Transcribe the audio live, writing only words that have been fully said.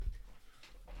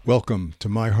Welcome to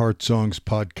My Heart Songs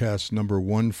podcast number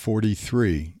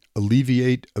 143,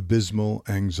 Alleviate Abysmal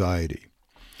Anxiety.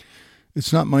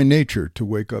 It's not my nature to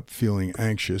wake up feeling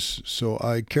anxious, so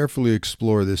I carefully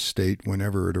explore this state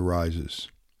whenever it arises.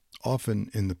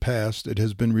 Often in the past, it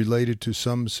has been related to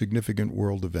some significant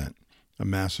world event, a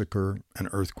massacre, an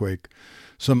earthquake,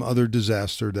 some other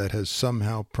disaster that has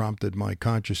somehow prompted my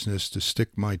consciousness to stick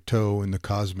my toe in the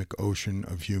cosmic ocean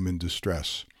of human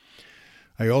distress.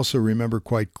 I also remember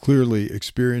quite clearly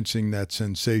experiencing that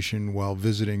sensation while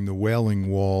visiting the Wailing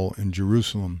Wall in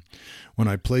Jerusalem, when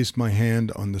I placed my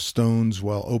hand on the stones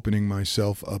while opening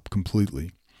myself up completely.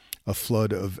 A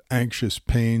flood of anxious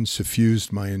pain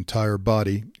suffused my entire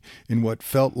body in what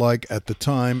felt like, at the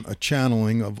time, a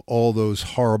channeling of all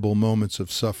those horrible moments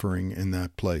of suffering in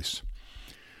that place.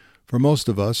 For most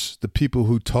of us, the people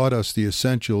who taught us the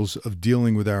essentials of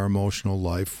dealing with our emotional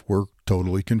life were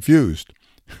totally confused.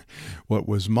 What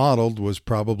was modeled was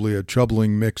probably a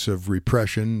troubling mix of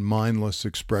repression, mindless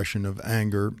expression of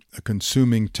anger, a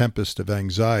consuming tempest of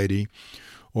anxiety,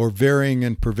 or varying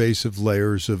and pervasive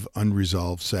layers of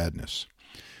unresolved sadness.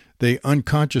 They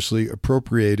unconsciously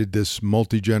appropriated this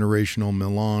multi-generational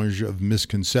melange of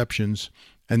misconceptions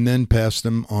and then passed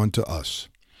them on to us.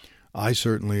 I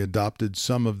certainly adopted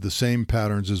some of the same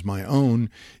patterns as my own,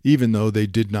 even though they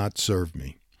did not serve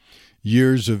me.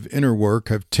 Years of inner work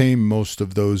have tamed most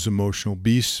of those emotional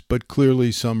beasts, but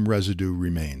clearly some residue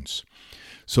remains.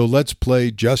 So let's play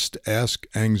Just Ask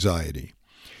Anxiety.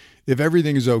 If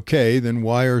everything is okay, then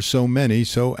why are so many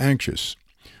so anxious?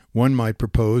 One might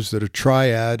propose that a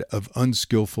triad of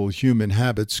unskillful human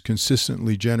habits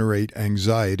consistently generate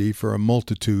anxiety for a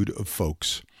multitude of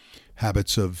folks.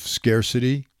 Habits of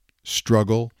scarcity,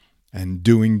 struggle, and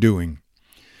doing.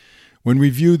 When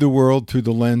we view the world through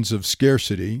the lens of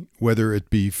scarcity, whether it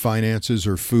be finances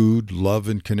or food, love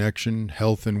and connection,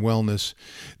 health and wellness,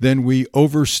 then we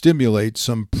overstimulate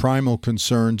some primal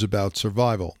concerns about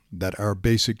survival, that our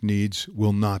basic needs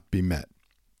will not be met.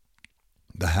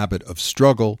 The habit of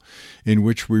struggle, in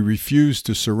which we refuse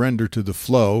to surrender to the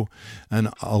flow and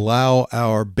allow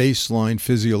our baseline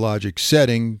physiologic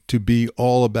setting to be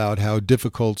all about how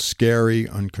difficult, scary,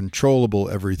 uncontrollable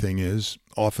everything is,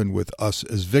 often with us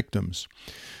as victims.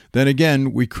 Then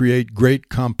again, we create great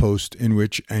compost in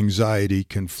which anxiety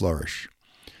can flourish.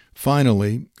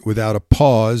 Finally, without a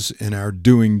pause in our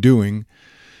doing,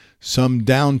 some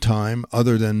downtime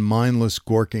other than mindless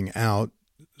gorking out,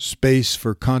 space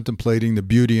for contemplating the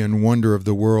beauty and wonder of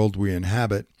the world we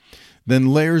inhabit, then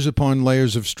layers upon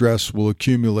layers of stress will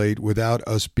accumulate without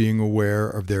us being aware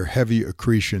of their heavy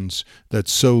accretions that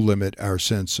so limit our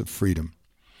sense of freedom.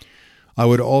 I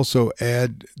would also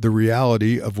add the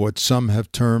reality of what some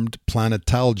have termed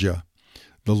planetalgia,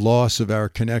 the loss of our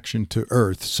connection to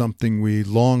Earth, something we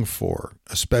long for,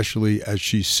 especially as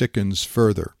she sickens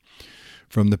further.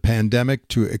 From the pandemic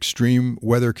to extreme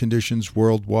weather conditions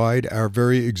worldwide, our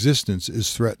very existence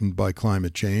is threatened by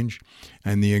climate change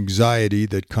and the anxiety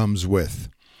that comes with.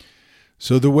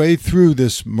 So the way through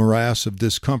this morass of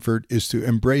discomfort is to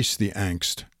embrace the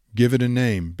angst, give it a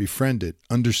name, befriend it,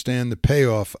 understand the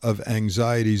payoff of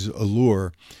anxiety's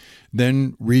allure,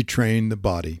 then retrain the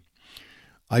body.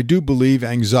 I do believe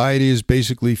anxiety is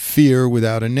basically fear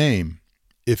without a name.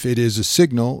 If it is a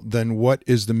signal, then what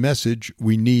is the message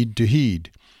we need to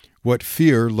heed? What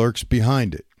fear lurks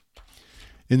behind it?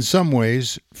 In some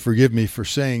ways, forgive me for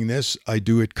saying this, I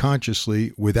do it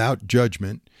consciously, without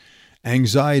judgment,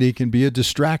 anxiety can be a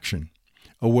distraction,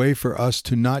 a way for us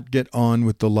to not get on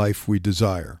with the life we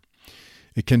desire.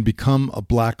 It can become a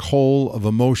black hole of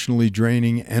emotionally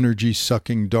draining,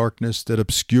 energy-sucking darkness that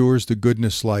obscures the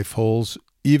goodness life holds,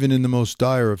 even in the most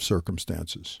dire of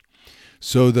circumstances.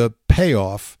 So the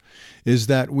payoff is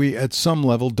that we at some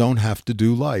level don't have to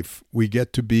do life. We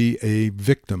get to be a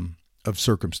victim of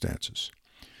circumstances.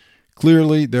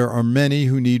 Clearly, there are many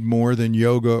who need more than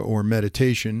yoga or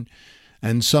meditation,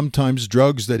 and sometimes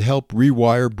drugs that help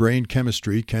rewire brain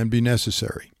chemistry can be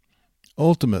necessary.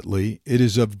 Ultimately, it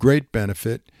is of great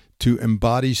benefit to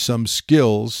embody some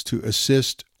skills to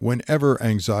assist whenever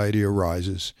anxiety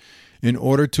arises, in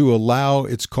order to allow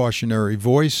its cautionary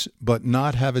voice, but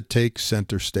not have it take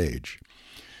center stage.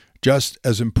 Just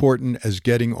as important as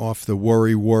getting off the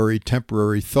worry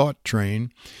temporary thought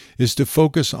train is to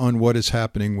focus on what is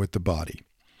happening with the body.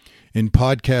 In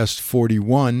podcast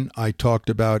 41, I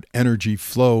talked about energy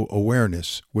flow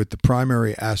awareness, with the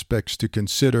primary aspects to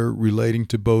consider relating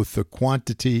to both the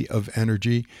quantity of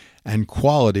energy and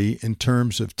quality in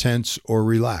terms of tense or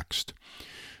relaxed.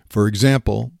 For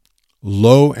example,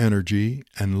 low energy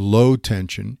and low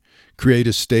tension create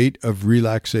a state of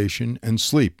relaxation and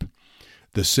sleep.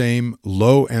 The same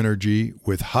low energy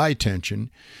with high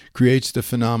tension creates the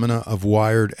phenomena of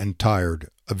wired and tired,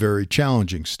 a very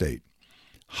challenging state.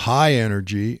 High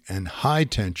energy and high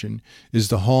tension is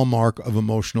the hallmark of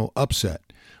emotional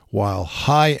upset, while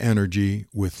high energy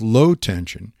with low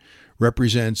tension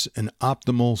represents an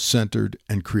optimal, centered,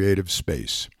 and creative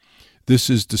space. This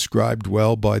is described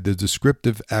well by the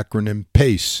descriptive acronym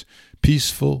PACE,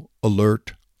 Peaceful,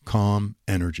 Alert, Calm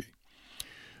Energy.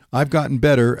 I've gotten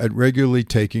better at regularly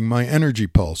taking my energy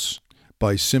pulse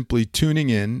by simply tuning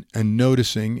in and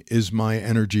noticing, is my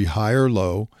energy high or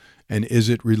low, and is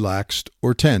it relaxed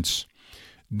or tense?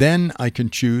 Then I can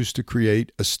choose to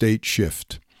create a state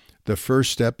shift. The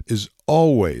first step is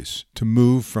always to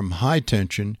move from high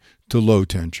tension to low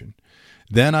tension.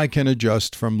 Then I can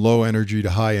adjust from low energy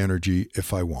to high energy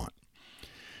if I want.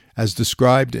 As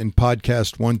described in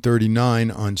podcast 139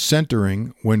 on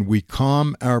centering, when we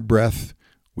calm our breath,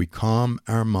 we calm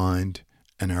our mind,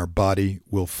 and our body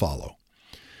will follow.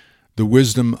 The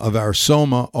wisdom of our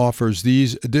Soma offers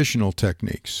these additional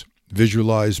techniques.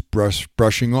 Visualize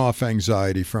brushing off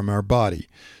anxiety from our body,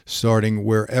 starting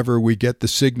wherever we get the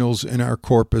signals in our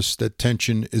corpus that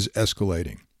tension is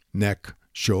escalating: neck,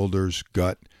 shoulders,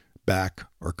 gut, back,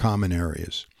 or common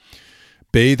areas.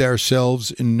 Bathe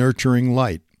ourselves in nurturing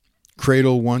light.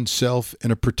 Cradle oneself in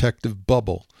a protective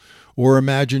bubble, or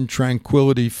imagine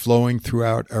tranquility flowing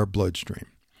throughout our bloodstream.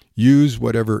 Use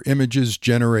whatever images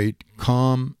generate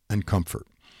calm and comfort.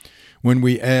 When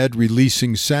we add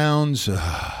releasing sounds,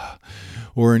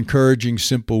 or encouraging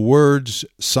simple words,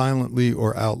 silently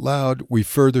or out loud, we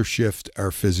further shift our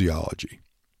physiology.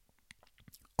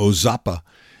 Ozapa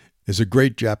is a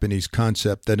great Japanese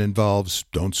concept that involves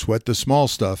don't sweat the small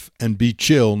stuff and be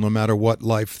chill no matter what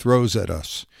life throws at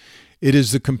us. It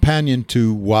is the companion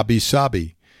to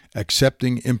wabi-sabi,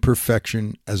 accepting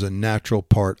imperfection as a natural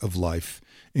part of life,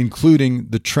 including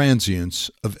the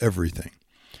transience of everything.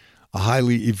 A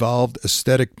highly evolved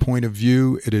aesthetic point of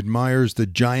view, it admires the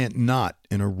giant knot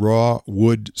in a raw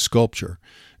wood sculpture,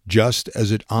 just as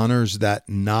it honors that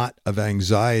knot of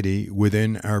anxiety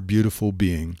within our beautiful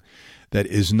being that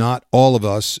is not all of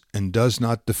us and does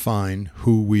not define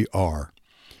who we are.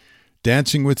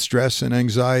 Dancing with stress and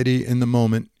anxiety in the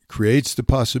moment creates the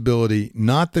possibility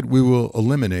not that we will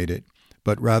eliminate it,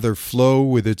 but rather flow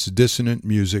with its dissonant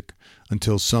music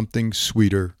until something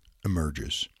sweeter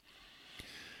emerges.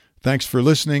 Thanks for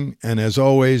listening, and as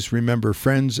always, remember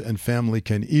friends and family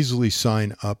can easily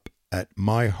sign up at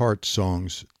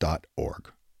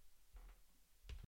myheartsongs.org.